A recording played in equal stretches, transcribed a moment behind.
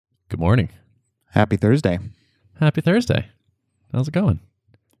Good morning. Happy Thursday. Happy Thursday. How's it going?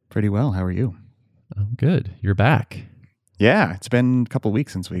 Pretty well. How are you? I'm good. You're back. Yeah, it's been a couple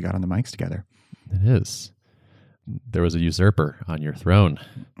weeks since we got on the mics together. It is. There was a usurper on your throne.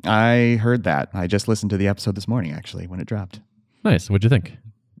 I heard that. I just listened to the episode this morning, actually, when it dropped. Nice. What'd you think?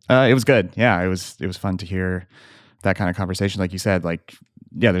 It was good. Yeah, it was fun to hear that kind of conversation. Like you said,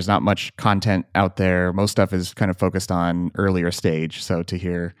 there's not much content out there. Most stuff is kind of focused on earlier stage. So to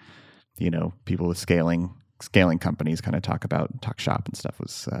hear, people with scaling companies kind of talk shop and stuff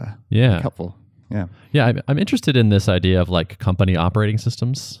was helpful. Yeah. Yeah, I'm interested in this idea of like company operating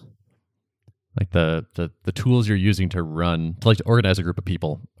systems, like the tools you're using to organize a group of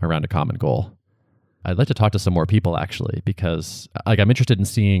people around a common goal. I'd like to talk to some more people actually, because I'm interested in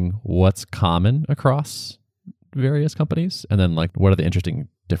seeing what's common across various companies, and then what are the interesting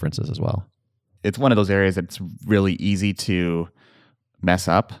differences as well. It's one of those areas that's really easy to mess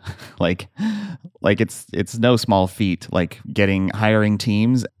up. It's no small feat, hiring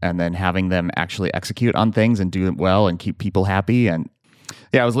teams and then having them actually execute on things and do it well and keep people happy. And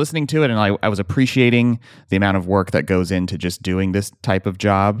yeah, I was listening to it and I was appreciating the amount of work that goes into just doing this type of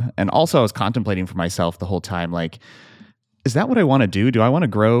job. And also I was contemplating for myself the whole time, is that what I want to do? Do I want to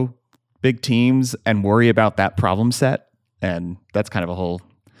grow big teams and worry about that problem set? And that's kind of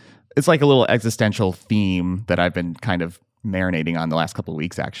it's like a little existential theme that I've been kind of marinating on the last couple of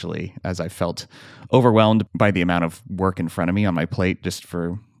weeks, actually, as I felt overwhelmed by the amount of work in front of me on my plate just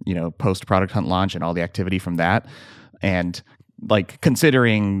for, post product hunt launch and all the activity from that. And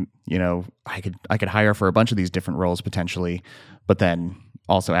considering, I could hire for a bunch of these different roles potentially, but then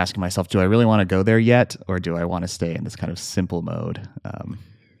also asking myself, do I really want to go there yet? Or do I want to stay in this kind of simple mode?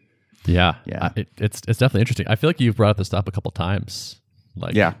 It's definitely interesting. I feel like you've brought this up a couple times.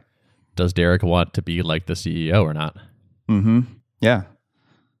 Does Derrick want to be like the CEO or not? Mm-hmm. Yeah.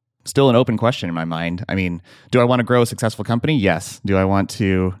 Still an open question in my mind. I mean, do I want to grow a successful company? Yes. Do I want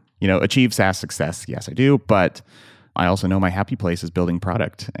to, achieve SaaS success? Yes, I do. But I also know my happy place is building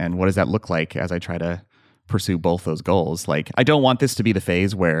product. And what does that look like as I try to pursue both those goals? I don't want this to be the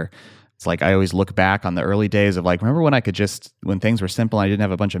phase where it's I always look back on the early days of remember when when things were simple, and I didn't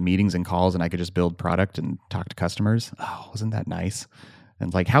have a bunch of meetings and calls and I could just build product and talk to customers. Oh, wasn't that nice?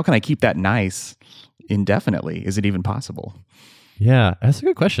 And how can I keep that nice indefinitely? Is it even possible? Yeah, that's a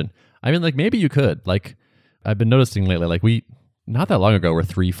good question. I mean, maybe you could. I've been noticing lately, we, not that long ago, we're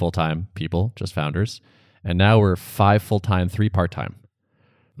 3 full-time people, just founders. And now we're 5 full-time, 3 part-time.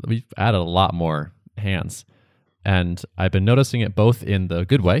 We've added a lot more hands. And I've been noticing it both in the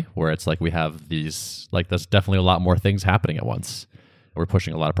good way, where it's we have these, there's definitely a lot more things happening at once. We're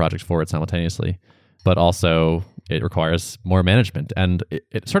pushing a lot of projects forward simultaneously. But also, it requires more management. And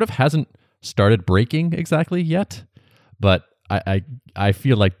it sort of hasn't started breaking exactly yet, but I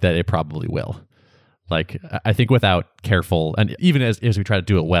feel that it probably will. I think without careful, and even as we try to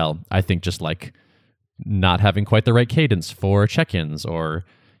do it well, I think just not having quite the right cadence for check-ins or,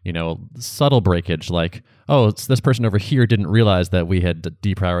 subtle breakage, this person over here didn't realize that we had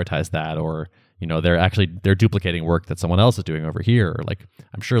deprioritized that, or, they're duplicating work that someone else is doing over here. Or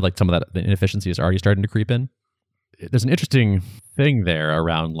I'm sure some of that, the inefficiency is already starting to creep in. There's an interesting thing there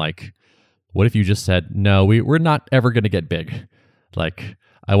around what if you just said, no, we're not ever going to get big.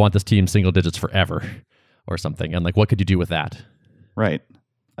 I want this team single digits forever or something. And what could you do with that? Right.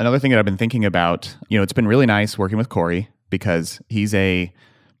 Another thing that I've been thinking about, it's been really nice working with Corey because he's a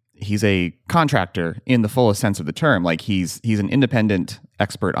contractor in the fullest sense of the term. He's an independent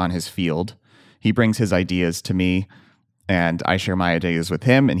expert on his field. He brings his ideas to me and I share my ideas with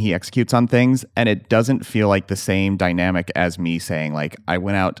him and he executes on things. And it doesn't feel like the same dynamic as me saying I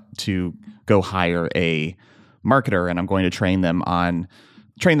went out to go hire a marketer and I'm going to train them on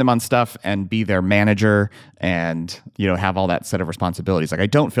stuff and be their manager and, have all that set of responsibilities. I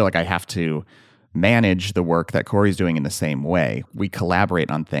don't feel like I have to manage the work that Corey's doing in the same way. We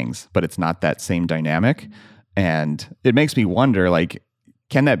collaborate on things, but it's not that same dynamic. And it makes me wonder,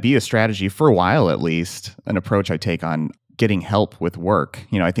 can that be a strategy for a while, at least, an approach I take on getting help with work?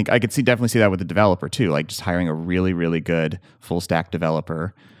 I think I could definitely see that with the developer too, just hiring a really, really good full stack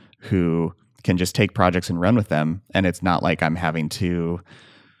developer who can just take projects and run with them. And it's not like I'm having to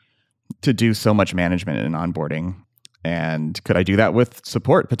do so much management and onboarding. And could I do that with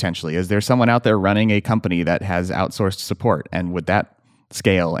support potentially? Is there someone out there running a company that has outsourced support? And would that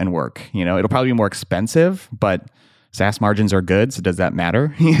scale and work? It'll probably be more expensive, but SaaS margins are good. So does that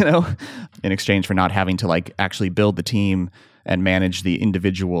matter? In exchange for not having to actually build the team and manage the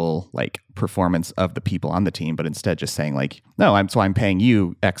individual performance of the people on the team, but instead just saying no, I'm paying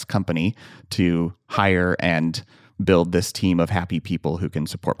you X company to hire and build this team of happy people who can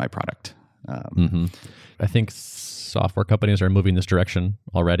support my product. I think software companies are moving this direction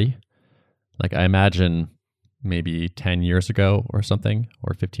already. Like I imagine maybe 10 years ago or something,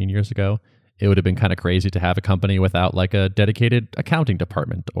 or 15 years ago, it would have been kind of crazy to have a company without like a dedicated accounting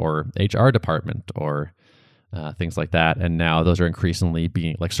department or HR department or things like that. And now those are increasingly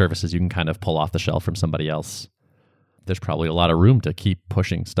being like services you can kind of pull off the shelf from somebody else. There's probably a lot of room to keep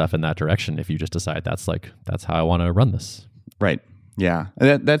pushing stuff in that direction if you just decide that's how I want to run this. Right. Yeah.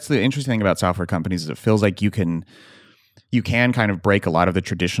 That's the interesting thing about software companies is it feels like you can kind of break a lot of the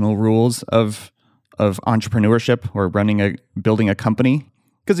traditional rules of entrepreneurship or building a company.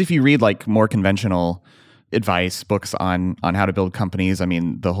 Because if you read like more conventional advice, books on how to build companies, I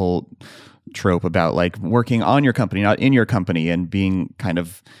mean, the whole trope about like working on your company, not in your company, and being kind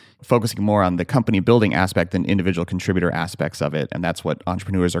of focusing more on the company building aspect than individual contributor aspects of it. And that's what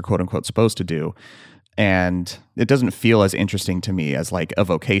entrepreneurs are quote unquote supposed to do. And it doesn't feel as interesting to me as like a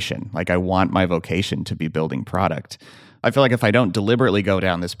vocation. Like I want my vocation to be building product. I feel like if I don't deliberately go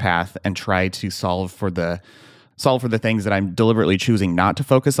down this path and try to solve for the things that I'm deliberately choosing not to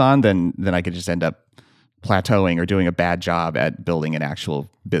focus on, then I could just end up plateauing or doing a bad job at building an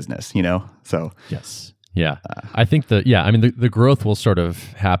actual business, you know? So yes. Yeah. I think the growth will sort of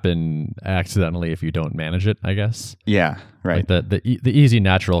happen accidentally if you don't manage it, I guess. Yeah, right. Like the easy,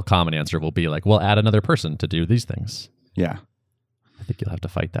 natural, common answer will be like, well, add another person to do these things. Yeah. I think you'll have to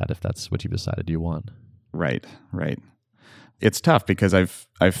fight that if that's what you've decided you want. Right. It's tough because I've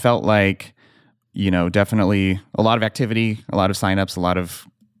felt like, definitely a lot of activity, a lot of signups, a lot of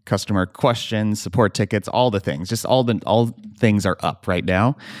customer questions, support tickets, all the things, just all things are up right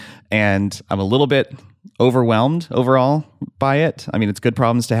now. And I'm a little bit overwhelmed overall by it. I mean, it's good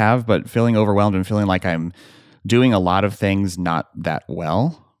problems to have, but feeling overwhelmed and feeling like I'm doing a lot of things not that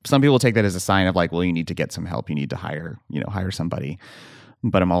well. Some people take that as a sign of like, well, you need to get some help. You need to hire somebody.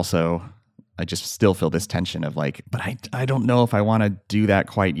 But I just still feel this tension of like, but I don't know if I want to do that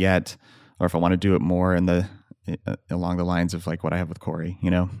quite yet, or if I want to do it more along the lines of like what I have with Corey,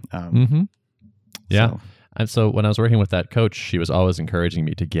 Yeah. So. And so when I was working with that coach, she was always encouraging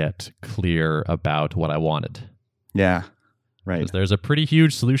me to get clear about what I wanted. Yeah, right. Because there's a pretty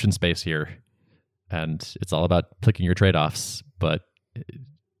huge solution space here, and it's all about picking your trade-offs, but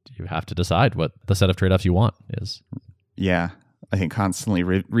you have to decide what the set of trade-offs you want is. Yeah, I think constantly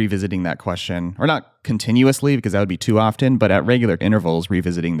revisiting that question, or not continuously because that would be too often, but at regular intervals,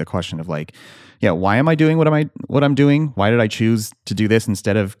 revisiting the question of like, yeah, why am I doing what I'm doing? Why did I choose to do this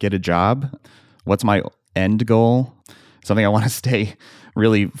instead of get a job? What's my end goal? Something I want to stay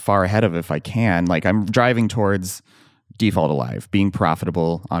really far ahead of if I can. Like I'm driving towards default alive, being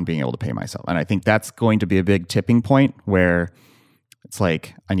profitable on being able to pay myself. And I think that's going to be a big tipping point where it's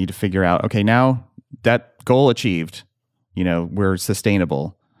like, I need to figure out, okay, now that goal achieved, we're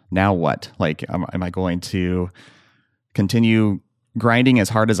sustainable. Now what? Like, am I going to continue grinding as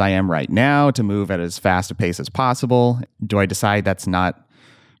hard as I am right now to move at as fast a pace as possible? Do I decide it's not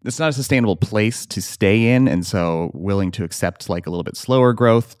a sustainable place to stay in, and so willing to accept like a little bit slower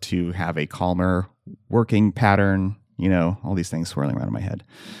growth to have a calmer working pattern, all these things swirling around in my head.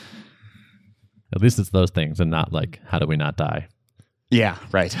 At least it's those things and not like, how do we not die? Yeah,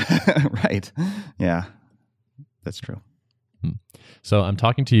 right. Right. Yeah, that's true. So I'm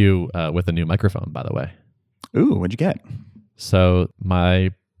talking to you with a new microphone, by the way. Ooh, what'd you get? So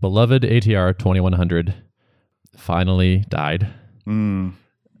my beloved ATR 2100 finally died.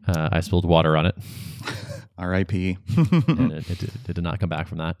 I spilled water on it. R.I.P. And it did not come back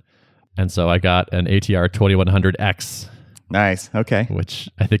from that. And so I got an ATR 2100X. Nice. Okay. Which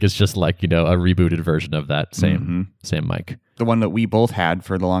I think is just like, a rebooted version of that same mic. The one that we both had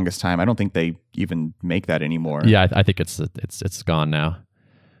for the longest time. I don't think they even make that anymore. Yeah, I think it's gone now.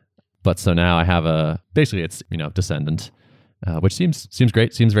 But so now I have basically it's, Descendant. Which seems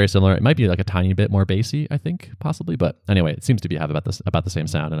great. Seems very similar. It might be like a tiny bit more bassy, I think, possibly. But anyway, it seems to have about the same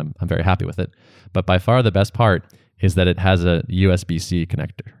sound, and I'm very happy with it. But by far the best part is that it has a USB-C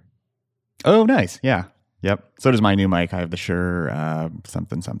connector. Oh, nice. Yeah. Yep. So does my new mic. I have the Shure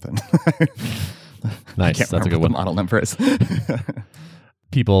something. Nice. That's a good one. The model number is.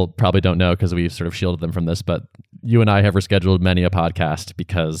 People probably don't know because we've sort of shielded them from this, but you and I have rescheduled many a podcast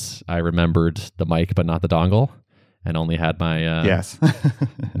because I remembered the mic but not the dongle. And only had my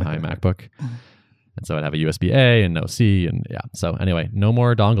my MacBook. And so I'd have a USB-A and no C. And yeah. So anyway, no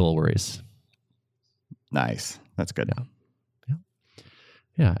more dongle worries. Nice. That's good.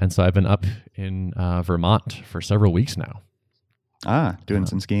 Yeah. And so I've been up in Vermont for several weeks now. Doing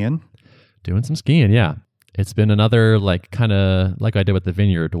some skiing? Doing some skiing, yeah. It's been another kind of like I did with the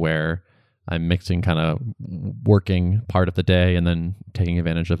vineyard where I'm mixing kind of working part of the day and then taking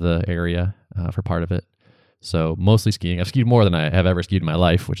advantage of the area for part of it. So mostly skiing. I've skied more than I have ever skied in my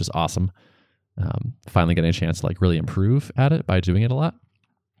life, which is awesome. Finally getting a chance to like really improve at it by doing it a lot.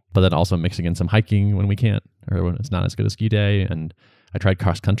 But then also mixing in some hiking when we can't, or when it's not as good a ski day. And I tried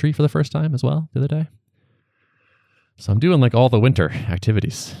cross country for the first time as well the other day. So I'm doing like all the winter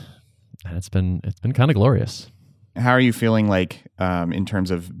activities, and it's been kind of glorious. How are you feeling like in terms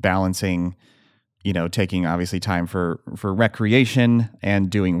of balancing, taking obviously time for recreation and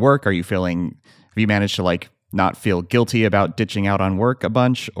doing work? Have you managed to like not feel guilty about ditching out on work a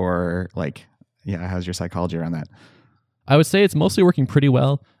bunch, or like, how's your psychology around that? I would say it's mostly working pretty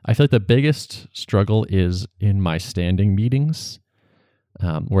well. I feel like the biggest struggle is in my standing meetings,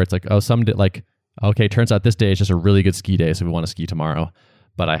 where it's like, okay, turns out this day is just a really good ski day, so we want to ski tomorrow,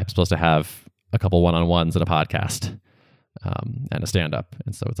 but I'm supposed to have a couple one-on-ones and a podcast and a stand-up.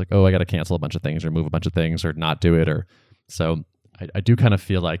 And so it's like, I got to cancel a bunch of things or move a bunch of things or not do it. So I do kind of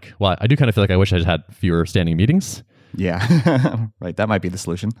feel like, I wish I had had fewer standing meetings. Yeah, right. That might be the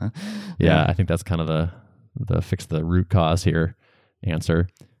solution. Huh? Yeah, I think that's kind of the fix the root cause here answer.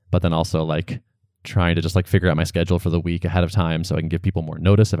 But then also like trying to just like figure out my schedule for the week ahead of time so I can give people more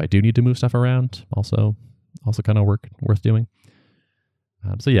notice if I do need to move stuff around. Also kind of worth doing.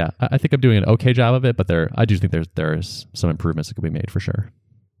 So yeah, I think I'm doing an okay job of it, but I do think there's some improvements that could be made for sure.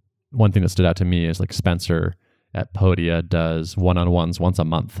 One thing that stood out to me is like Spencer at Podia does one-on-ones once a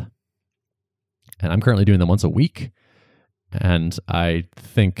month. And I'm currently doing them once a week. And I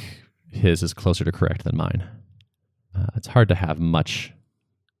think his is closer to correct than mine. It's hard to have much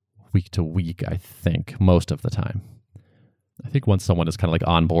week to week, I think, most of the time. I think once someone is kind of like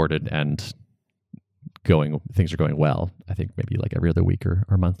onboarded and things are going well, I think maybe like every other week or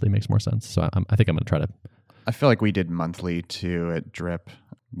monthly makes more sense. So I think I'm going to try to. I feel like we did monthly too at Drip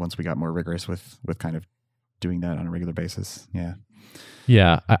once we got more rigorous with kind of doing that on a regular basis. Yeah.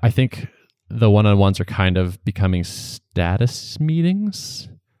 Yeah. I think the one-on-ones are kind of becoming status meetings.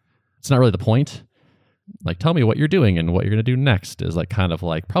 It's not really the point. Like, tell me what you're doing and what you're going to do next is like kind of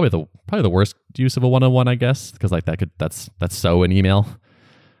like probably the worst use of a one-on-one, I guess, because like that's so an email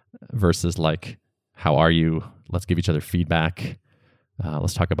versus like, how are you? Let's give each other feedback.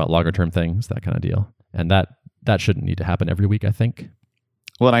 Let's talk about longer term things, that kind of deal. And that shouldn't need to happen every week, I think.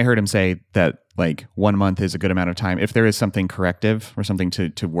 Well, and I heard him say that like 1 month is a good amount of time. If there is something corrective or something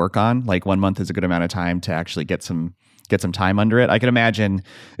to work on, like 1 month is a good amount of time to actually get some time under it. I can imagine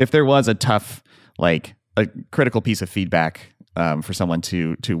if there was a tough, like a critical piece of feedback for someone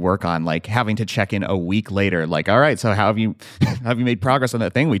to work on, like having to check in a week later, like, all right, so how have you made progress on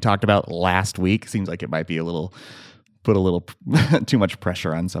that thing we talked about last week? Seems like it might be put a little too much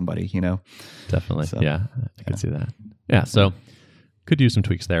pressure on somebody, Definitely. So, yeah, I could see that. Yeah, so could use some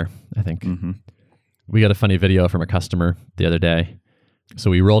tweaks there, I think. Mm-hmm. We got a funny video from a customer the other day.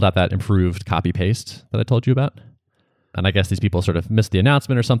 So we rolled out that improved copy paste that I told you about. And I guess these people sort of missed the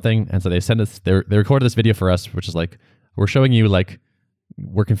announcement or something. And so they recorded this video for us, which is like, we're showing you like,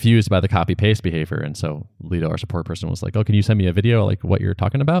 we're confused by the copy paste behavior. And so Lito, our support person, was like, can you send me a video like what you're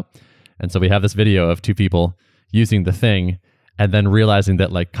talking about? And so we have this video of two people using the thing and then realizing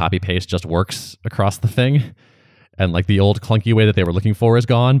that like copy paste just works across the thing. And like the old clunky way that they were looking for is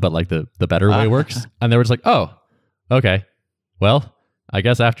gone, but like the better way works. And they were just like, oh, okay. Well, I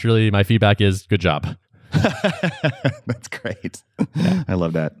guess actually my feedback is good job. That's great. Yeah. I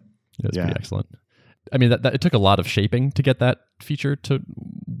love that. It was pretty excellent. I mean, that it took a lot of shaping to get that feature to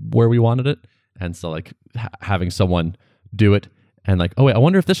where we wanted it. And so like having someone do it and like, oh wait, I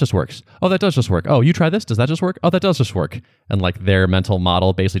wonder if this just works. Oh, that does just work. Oh, you try this. Does that just work? Oh, that does just work. And like their mental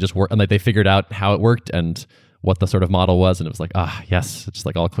model basically just worked. And like they figured out how it worked and what the sort of model was. And it was like, yes, it just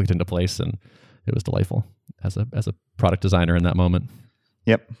like all clicked into place. And it was delightful as a product designer in that moment.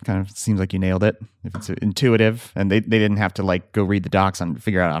 Yep. Kind of seems like you nailed it. If it's intuitive and they didn't have to like go read the docs and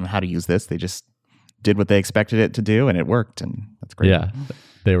figure out on how to use this. They just did what they expected it to do and it worked. And that's great. Yeah.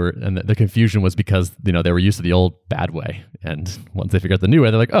 And the confusion was because, they were used to the old bad way. And once they figured out the new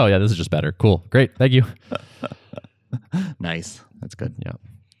way, they're like, oh yeah, this is just better. Cool. Great. Thank you. Nice. That's good. Yeah.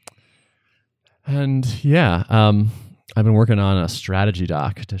 And yeah, I've been working on a strategy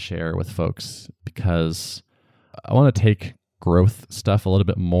doc to share with folks because I want to take growth stuff a little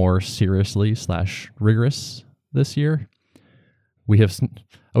bit more seriously / rigorous this year. We have,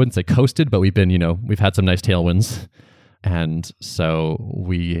 I wouldn't say coasted, but we've been, we've had some nice tailwinds. And so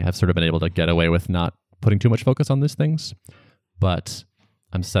we have sort of been able to get away with not putting too much focus on these things. But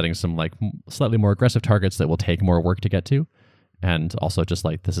I'm setting some like slightly more aggressive targets that will take more work to get to. And also just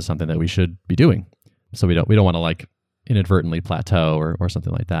like, this is something that we should be doing. So we don't want to like inadvertently plateau or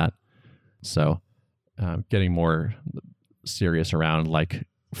something like that. So getting more serious around like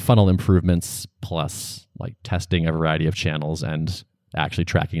funnel improvements plus like testing a variety of channels and actually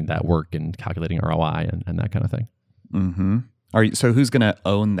tracking that work and calculating ROI and that kind of thing. Mm-hmm. So who's going to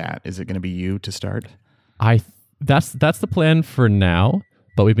own that? Is it going to be you to start? That's the plan for now,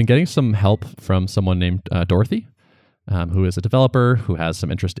 but we've been getting some help from someone named Dorothy, who is a developer who has some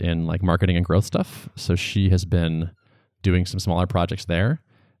interest in like marketing and growth stuff. So she has been doing some smaller projects there.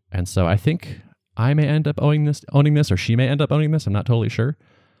 And so I think I may end up owning this, or she may end up owning this. I'm not totally sure.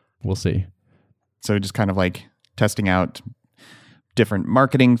 We'll see. So just kind of like testing out different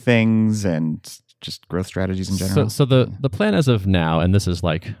marketing things and just growth strategies in general. So the plan as of now, and this is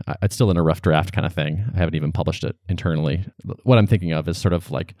like, it's still in a rough draft kind of thing. I haven't even published it internally. What I'm thinking of is sort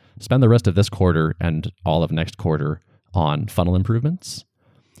of like spend the rest of this quarter and all of next quarter on funnel improvements,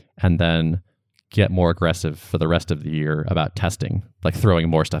 and then get more aggressive for the rest of the year about testing, like throwing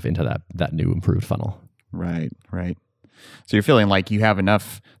more stuff into that new improved funnel. Right. So you're feeling like there's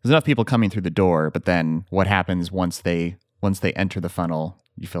enough people coming through the door, but then what happens once they enter the funnel,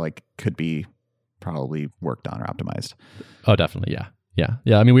 you feel like could be probably worked on or optimized. Oh, definitely. Yeah.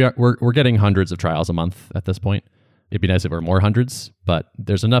 I mean, we're getting hundreds of trials a month at this point. It'd be nice if it were more hundreds, but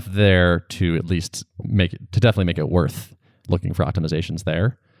there's enough there to at least definitely make it worth looking for optimizations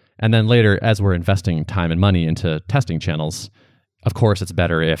there. And then later, as we're investing time and money into testing channels, of course, it's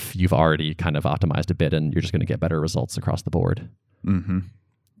better if you've already kind of optimized a bit and you're just going to get better results across the board. Mm-hmm.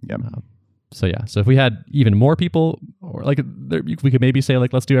 Yep. So if we had even more people, or like we could maybe say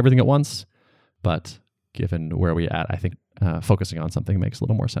like, let's do everything at once. But given where we're at, I think focusing on something makes a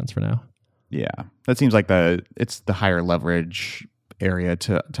little more sense for now. Yeah, that seems like it's the higher leverage area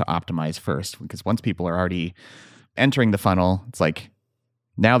to optimize first, because once people are already entering the funnel, it's like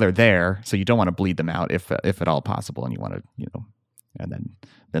now they're there, so you don't want to bleed them out if at all possible, and you want to and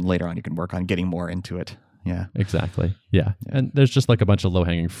then later on you can work on getting more into it. Yeah, exactly. Yeah, and there's just like a bunch of low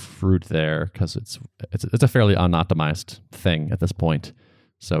hanging fruit there because it's a fairly unoptimized thing at this point.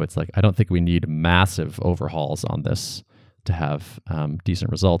 So it's like I don't think we need massive overhauls on this to have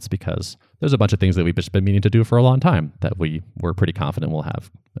decent results, because there's a bunch of things that we've just been meaning to do for a long time that we're pretty confident we'll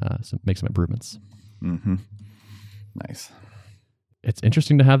have make some improvements. Mm-hmm. Nice. It's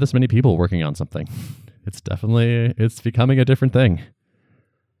interesting to have this many people working on something. It's becoming a different thing.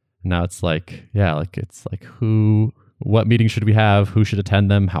 Now it's like, what meetings should we have? Who should attend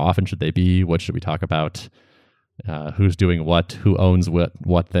them? How often should they be? What should we talk about? Who's doing what? Who owns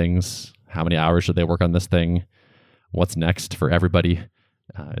what things? How many hours should they work on this thing? What's next for everybody?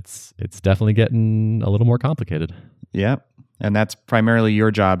 It's definitely getting a little more complicated. Yeah. And that's primarily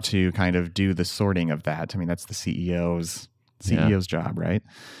your job to kind of do the sorting of that. I mean, that's the CEO's job, right?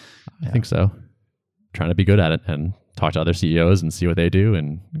 I think so. Trying to be good at it and talk to other CEOs and see what they do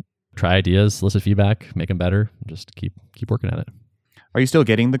and try ideas, solicit feedback, make them better, just keep working at it. Are you still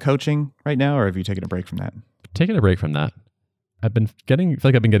getting the coaching right now, or have you taken a break from that? Taking a break from that. I feel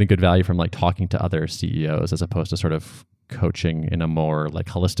like I've been getting good value from like talking to other CEOs as opposed to sort of coaching in a more like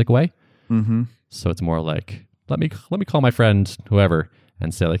holistic way. Mm-hmm. So it's more like, let me call my friend, whoever,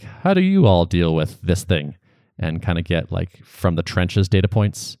 and say like, how do you all deal with this thing? And kind of get like from the trenches data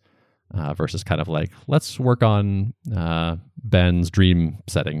points versus kind of like, let's work on Ben's dream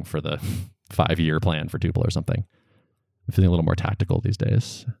setting for the 5-year plan for Tuple or something. I'm feeling a little more tactical these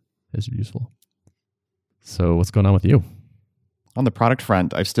days is useful. So what's going on with you? On the product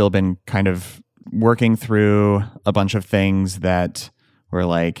front, I've still been kind of working through a bunch of things that were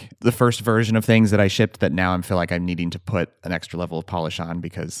like the first version of things that I shipped that now I feel like I'm needing to put an extra level of polish on,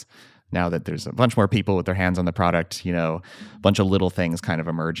 because now that there's a bunch more people with their hands on the product, a bunch of little things kind of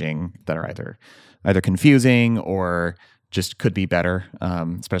emerging that are either confusing or just could be better,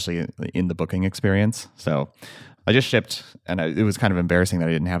 especially in the booking experience. So I just shipped, and it was kind of embarrassing that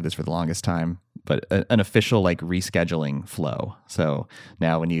I didn't have this for the longest time, but an official like rescheduling flow. So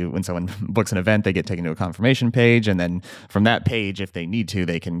now when someone books an event, they get taken to a confirmation page, and then from that page, if they need to,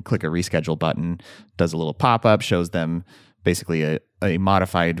 they can click a reschedule button, does a little pop-up, shows them basically a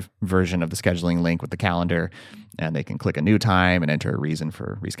modified version of the scheduling link with the calendar, and they can click a new time and enter a reason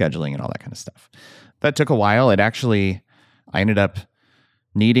for rescheduling and all that kind of stuff. That took a while. I ended up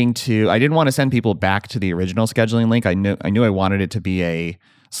needing to, I didn't want to send people back to the original scheduling link. I knew I wanted it to be a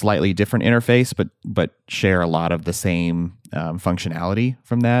slightly different interface, but share a lot of the same functionality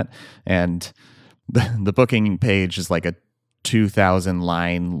from that. And the booking page is like a 2,000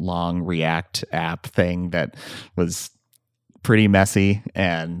 line long React app thing that was pretty messy,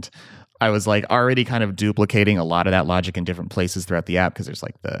 and I was like already kind of duplicating a lot of that logic in different places throughout the app, because there's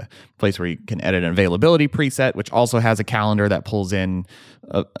like the place where you can edit an availability preset, which also has a calendar that pulls in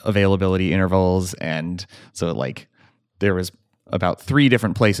availability intervals. And so like there was about 3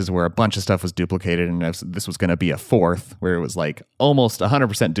 different places where a bunch of stuff was duplicated, and this was going to be a 4th where it was like almost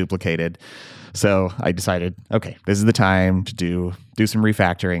 100% duplicated. So I decided, okay, this is the time to do some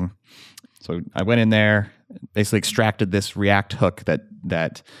refactoring. So I went in there, basically extracted this React hook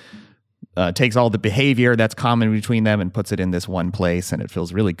that takes all the behavior that's common between them and puts it in this one place, and it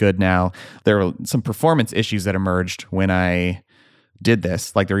feels really good now. There were some performance issues that emerged when I did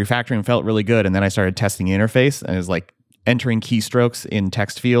this. Like the refactoring felt really good, and then I started testing the interface, and it was like entering keystrokes in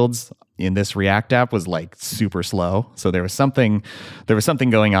text fields in this React app was like super slow. So there was something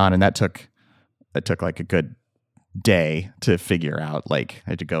going on, and it took like a good day to figure out. Like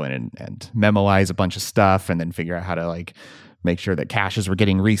I had to go in and memoize a bunch of stuff, and then figure out how to like make sure that caches were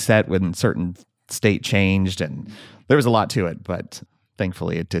getting reset when certain state changed. And there was a lot to it, but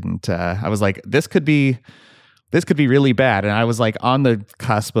thankfully it didn't. I was like, this could be really bad. And I was like on the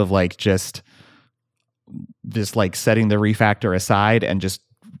cusp of like just like setting the refactor aside and just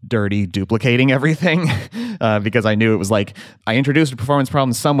dirty duplicating everything because I knew it was like I introduced a performance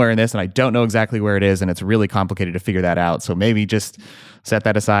problem somewhere in this, and I don't know exactly where it is, and it's really complicated to figure that out. So maybe just set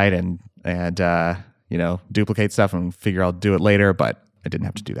that aside and duplicate stuff and figure I'll do it later. But I didn't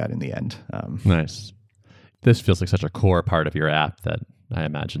have to do that in the end. Nice. This feels like such a core part of your app that I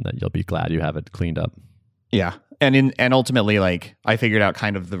imagine that you'll be glad you have it cleaned up. Yeah, and ultimately, like I figured out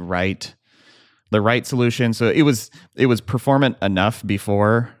kind of the right solution. So it was performant enough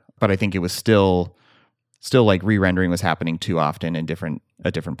before, but I think it was still like re-rendering was happening too often at different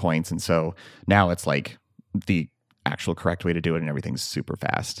points. And so now it's like the actual correct way to do it, and everything's super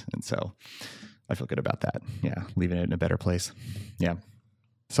fast. And so I feel good about that. Yeah, leaving it in a better place. Yeah.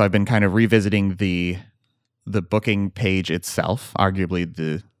 So I've been kind of revisiting the booking page itself,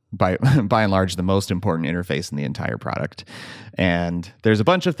 arguably by and large the most important interface in the entire product. And there's a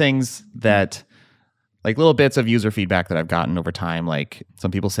bunch of things that, like little bits of user feedback that I've gotten over time. Like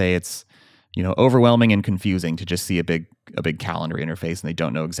some people say it's, overwhelming and confusing to just see a big calendar interface, and they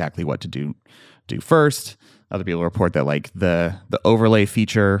don't know exactly what to do first. Other people report that like the overlay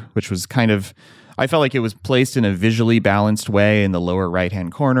feature, which was kind of, I felt like it was placed in a visually balanced way in the lower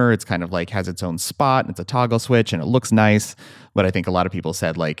right-hand corner. It's kind of like has its own spot, and it's a toggle switch, and it looks nice. But I think a lot of people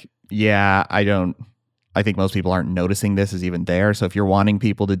said like, yeah, I think most people aren't noticing this is even there. So if you're wanting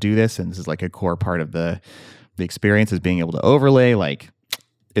people to do this, and this is like a core part of the experience is being able to overlay, like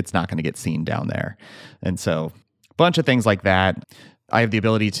it's not going to get seen down there. And so a bunch of things like that. I have the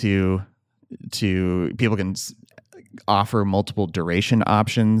ability to people can offer multiple duration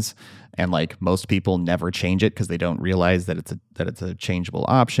options, and like most people never change it because they don't realize that it's a changeable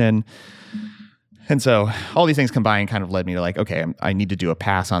option. And so all these things combined kind of led me to like, okay, I need to do a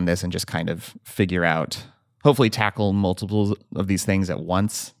pass on this and just kind of figure out, hopefully tackle multiple of these things at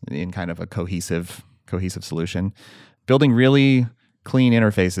once in kind of a cohesive solution. Building really clean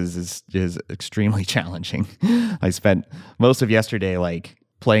interfaces is extremely challenging. I spent most of yesterday like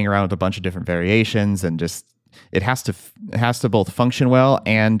playing around with a bunch of different variations, and just it has to both function well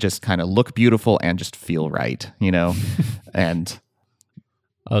and just kind of look beautiful and just feel right, And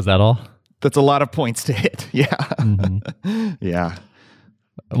oh, is that all? That's a lot of points to hit. Yeah. Mm-hmm. Yeah.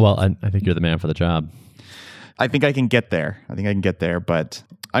 Well, I think you're the man for the job. I think I can get there. But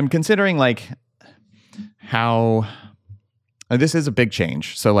I'm considering like how this is a big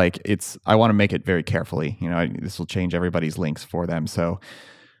change. So like I want to make it very carefully. This will change everybody's links for them. So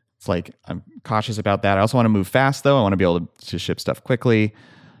it's like I'm cautious about that. I also want to move fast though. I want to be able to ship stuff quickly.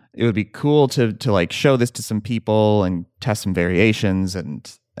 It would be cool to like show this to some people and test some variations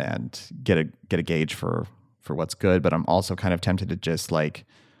and get a gauge for what's good. But I'm also kind of tempted to just like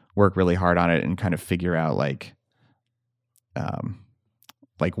work really hard on it and kind of figure out like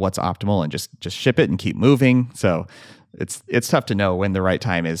what's optimal and just ship it and keep moving. So it's tough to know when the right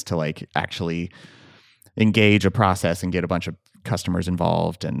time is to like actually engage a process and get a bunch of customers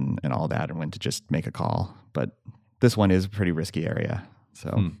involved and all that, and when to just make a call. But this one is a pretty risky area.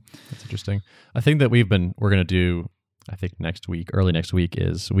 So that's interesting. I think that we're going to do, I think early next week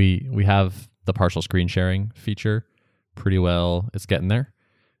is we have the partial screen sharing feature pretty well. It's getting there.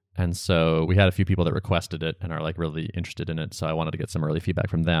 And so we had a few people that requested it and are like really interested in it. So I wanted to get some early feedback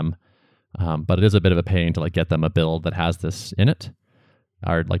from them. But it is a bit of a pain to like get them a build that has this in it.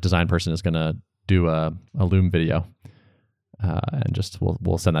 Our like design person is going to do a Loom video, and just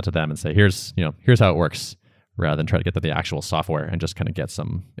we'll send that to them and say, here's how it works, rather than try to get to the actual software and just kind of get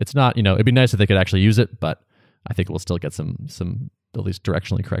some. It's not, it'd be nice if they could actually use it, but I think we'll still get some at least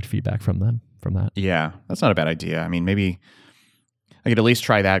directionally correct feedback from them from that. Yeah, that's not a bad idea. I mean, maybe I could at least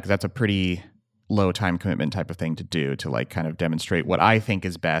try that because that's a pretty low time commitment type of thing to do, to like kind of demonstrate what I think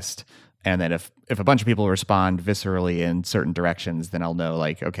is best. And then if a bunch of people respond viscerally in certain directions, then I'll know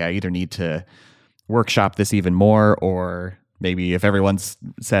like, okay, I either need to workshop this even more, or maybe if everyone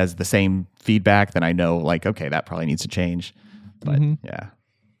says the same feedback, then I know like, okay, that probably needs to change. But yeah,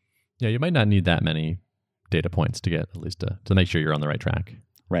 you might not need that many data points to get at least to make sure you're on the right track.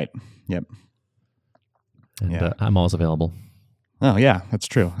 Right. Yep. And I'm always available. Oh yeah, that's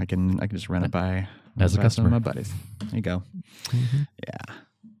true. I can just run it by as a customer. Some of my buddies. There you go.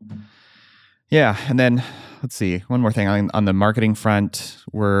 Yeah. And then let's see, one more thing on the marketing front,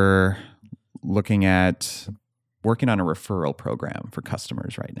 we're looking at working on a referral program for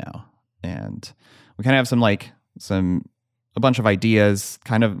customers right now, and we kind of have a bunch of ideas,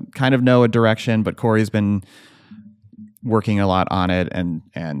 kind of know a direction, but Corey's been working a lot on it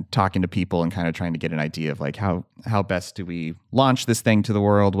and talking to people and kind of trying to get an idea of like how best do we launch this thing to the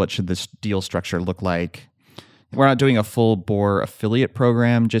world? What should this deal structure look like? We're not doing a full bore affiliate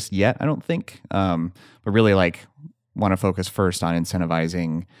program just yet, I don't think, but really like want to focus first on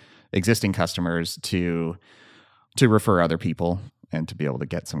incentivizing existing customers to refer other people and to be able to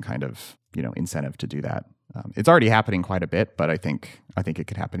get some kind of incentive to do that. It's already happening quite a bit, but I think it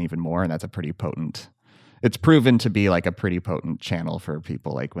could happen even more, and that's a pretty potent. It's proven to be like a pretty potent channel for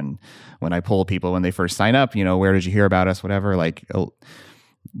people. Like when I poll people when they first sign up, where did you hear about us, whatever. Like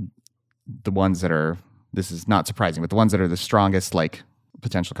the ones that are, this is not surprising, but the ones that are the strongest like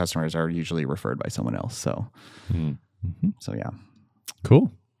potential customers are usually referred by someone else. So, so yeah,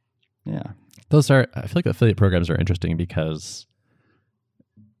 cool. Yeah, I feel like affiliate programs are interesting because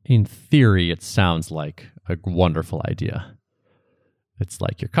in theory, it sounds like a wonderful idea. It's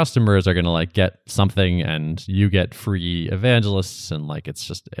like your customers are going to like get something and you get free evangelists, and like it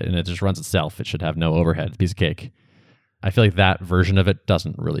just runs itself. It should have no overhead. Piece of cake. I feel like that version of it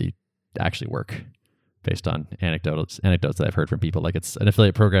doesn't really actually work based on anecdotes that I've heard from people. Like it's an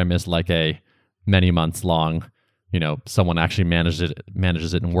affiliate program is like a many months long, someone actually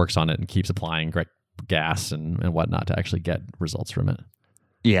manages it and works on it and keeps applying gas and whatnot to actually get results from it.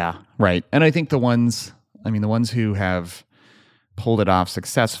 Yeah, right. And I think the ones who have pulled it off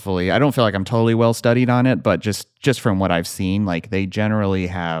successfully, I don't feel like I'm totally well studied on it, but just from what I've seen, like they generally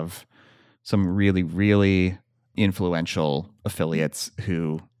have some really, really influential affiliates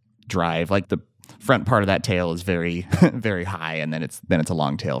who drive, like the front part of that tail is very, very high, and then it's a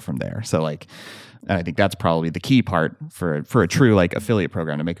long tail from there. So like, and I think that's probably the key part for a true like affiliate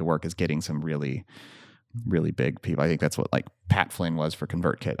program to make it work, is getting some really, really big people. I think that's what like Pat Flynn was for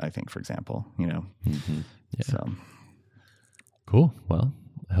ConvertKit, I think, for example, Yeah. So cool. Well,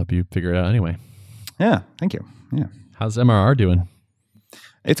 I hope you figure it out anyway. Yeah. Thank you. Yeah. How's MRR doing?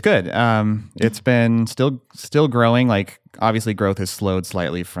 It's good. It's been still growing. Like obviously growth has slowed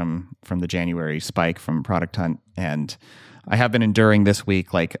slightly from the January spike from Product Hunt. And I have been enduring this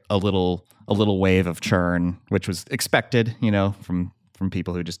week, like a little wave of churn, which was expected, from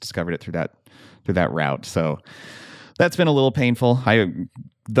people who just discovered it through that route. So that's been a little painful. I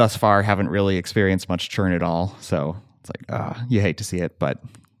thus far haven't really experienced much churn at all. So it's like, you hate to see it, but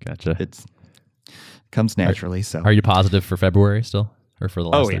gotcha. It comes naturally. So are you positive for February still, or for the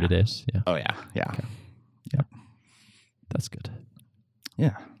last 30 days? Yeah. Oh yeah. Yeah. Okay. Yeah. That's good.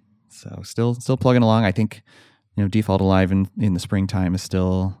 Yeah. So still plugging along. I think, default alive in the springtime is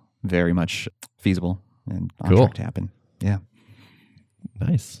still very much feasible and on track to happen. Yeah.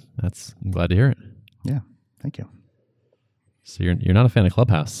 Nice. I'm glad to hear it. Yeah. Thank you. So you're not a fan of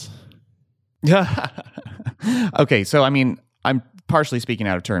Clubhouse? Yeah. Okay. So, I'm partially speaking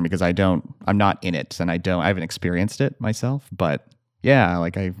out of turn because I'm not in it, and I haven't experienced it myself, but yeah,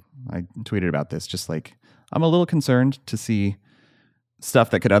 like I tweeted about this, just like I'm a little concerned to see stuff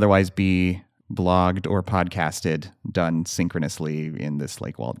that could otherwise be blogged or podcasted done synchronously in this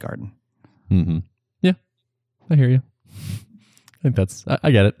like walled garden. Mm-hmm. Yeah. I hear you. I think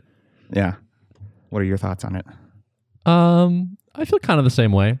I get it. Yeah. What are your thoughts on it? I feel kind of the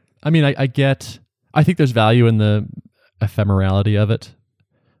same way. I think there's value in the ephemerality of it.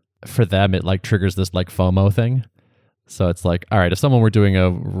 For them, it like triggers this like FOMO thing. So it's like, all right, if someone were doing a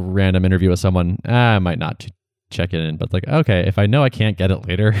random interview with someone, I might not check it in, but like, okay, if I know I can't get it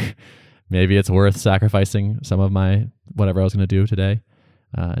later, maybe it's worth sacrificing some of my whatever I was going to do today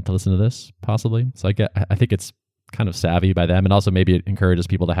to listen to this, possibly. So I think it's kind of savvy by them, and also maybe it encourages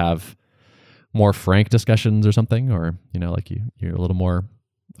people to have more frank discussions or something, or like you're a little more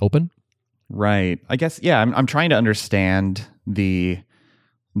open. Right. I guess, yeah, I'm trying to understand the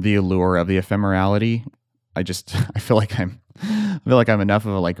allure of the ephemerality. I feel like I'm enough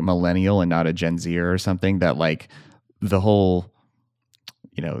of a millennial and not a Gen Zer or something that like the whole,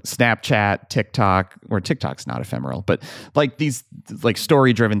 Snapchat, TikTok, or TikTok's not ephemeral, but like these like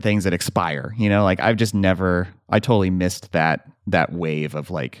story driven things that expire, like I totally missed that wave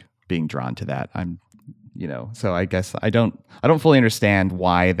of like being drawn to that. So I guess I don't fully understand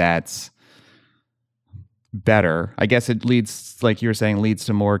why that's better. I guess it leads, like you were saying, leads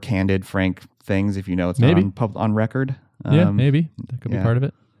to more candid, frank things if it's maybe not on record. Maybe that could be part of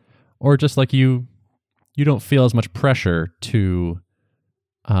it. Or just like you don't feel as much pressure to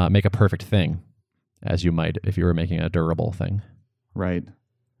make a perfect thing as you might if you were making a durable thing. Right.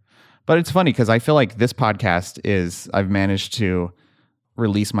 But it's funny because I feel like this podcast I've managed to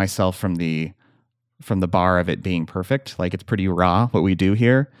release myself from the bar of it being perfect. Like it's pretty raw what we do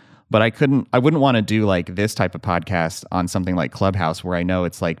here. But I wouldn't want to do like this type of podcast on something like Clubhouse where I know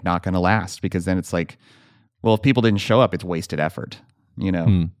it's like not going to last, because then it's like, well, if people didn't show up, it's wasted effort,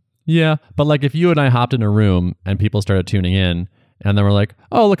 Yeah. But like if you and I hopped in a room and people started tuning in and then we're like,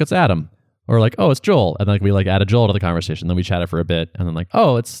 oh, look, it's Adam. Or like, oh, it's Joel. And like we like added Joel to the conversation. Then we chatted for a bit and then like,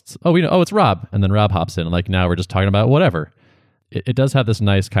 it's Rob. And then Rob hops in and like now we're just talking about whatever. It does have this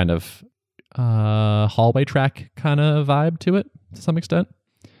nice kind of hallway track kind of vibe to it to some extent.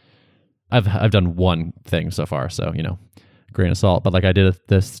 I've done one thing so far, so grain of salt. But like I did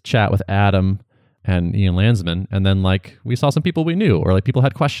this chat with Adam and Ian Landsman, and then like we saw some people we knew, or like people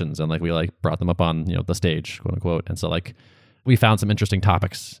had questions, and like we like brought them up on the stage, quote unquote. And so like we found some interesting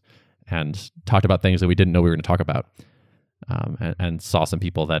topics and talked about things that we didn't know we were going to talk about, and saw some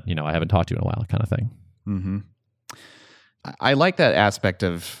people that I haven't talked to in a while, kind of thing. Mm-hmm. I like that aspect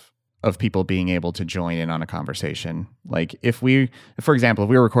of people being able to join in on a conversation. Like for example, if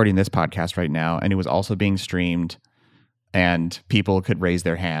we were recording this podcast right now and it was also being streamed and people could raise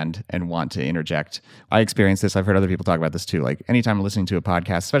their hand and want to interject. I experienced this. I've heard other people talk about this too. Like anytime I'm listening to a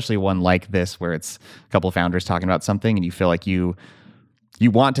podcast, especially one like this, where it's a couple of founders talking about something and you feel like you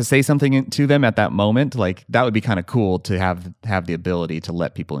want to say something to them at that moment, like that would be kind of cool to have the ability to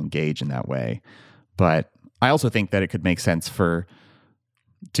let people engage in that way. But I also think that it could make sense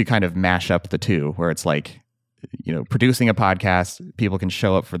to kind of mash up the two, where it's like, producing a podcast, people can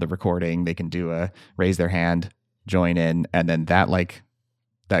show up for the recording, they can raise their hand, join in, and then that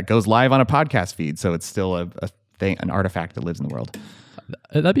goes live on a podcast feed. So it's still a thing, an artifact that lives in the world.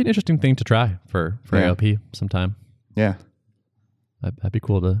 That'd be an interesting thing to try for AOP sometime. Yeah. That'd be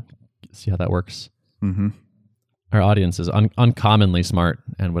cool to see how that works. Mm-hmm. Our audience is uncommonly smart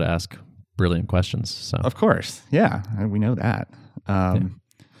and would ask brilliant questions. So of course. Yeah. We know that.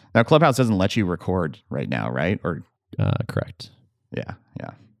 Now, Clubhouse doesn't let you record right now, right? Or correct. Yeah.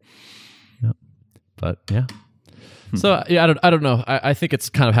 But yeah. So yeah, I don't know. I think it's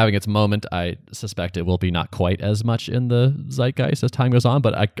kind of having its moment. I suspect it will be not quite as much in the zeitgeist as time goes on,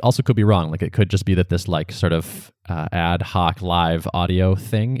 but I also could be wrong. Like it could just be that this like sort of ad hoc live audio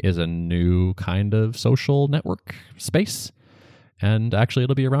thing is a new kind of social network space, and actually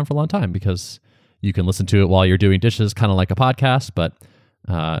it'll be around for a long time because you can listen to it while you're doing dishes, kind of like a podcast. But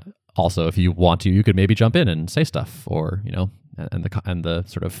also, if you want to, you could maybe jump in and say stuff, or and the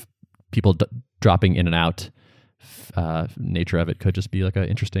sort of people dropping in and out nature of it could just be like an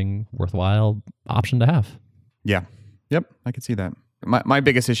interesting, worthwhile option to have. Yeah. Yep. I could see that. My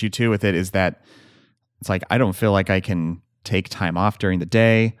biggest issue too with it is that it's like, I don't feel like I can take time off during the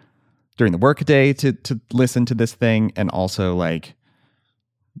day, during the work day to listen to this thing. And also like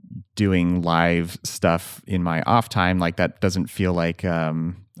doing live stuff in my off time. Like that doesn't feel like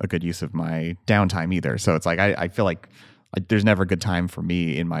a good use of my downtime either. So it's like, I feel like there's never a good time for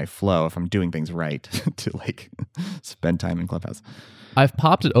me in my flow if I'm doing things right to like spend time in Clubhouse. I've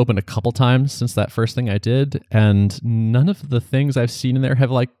popped it open a couple times since that first thing I did, and none of the things I've seen in there have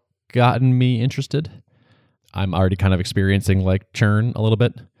like gotten me interested. I'm already kind of experiencing like churn a little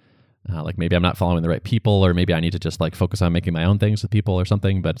bit. Like maybe I'm not following the right people, or maybe I need to just like focus on making my own things with people or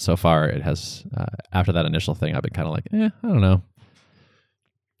something. But so far it has, after that initial thing, I've been kind of like, I don't know.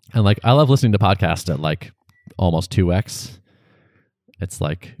 And like, I love listening to podcasts at like almost 2x. It's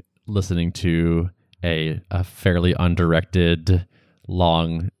like listening to a fairly undirected,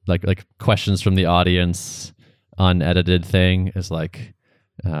 long, like questions from the audience, unedited thing is like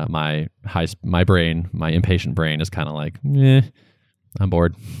my impatient brain is kind of like, I'm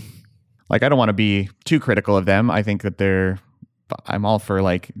bored. Like I don't want to be too critical of them. I think that I'm all for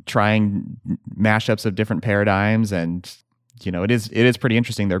like trying mashups of different paradigms, and it is pretty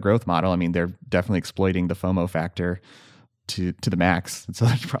interesting, their growth model. I mean, they're definitely exploiting the FOMO factor to the max. And so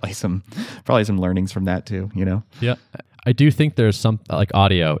there's probably some learnings from that too, Yeah. I do think there's some like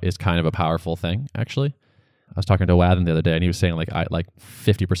audio is kind of a powerful thing actually. I was talking to Wathen the other day, and he was saying like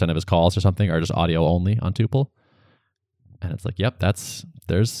 50% of his calls or something are just audio only on Tuple. And it's like, yep,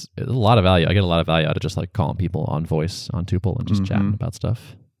 there's a lot of value. I get a lot of value out of just like calling people on voice on Tuple and just chatting about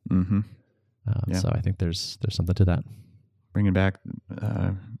stuff. So I think there's something to that. Bringing back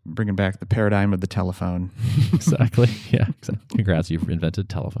the paradigm of the telephone. Exactly. Yeah. Exactly. Congrats, you've invented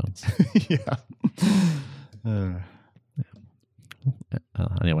telephones.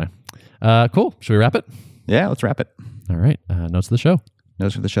 Anyway, cool. Should we wrap it? Yeah, let's wrap it. All right. Notes of the show.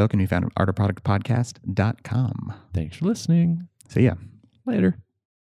 Notes for the show can be found at artofproductpodcast.com. Thanks for listening. See ya. Later.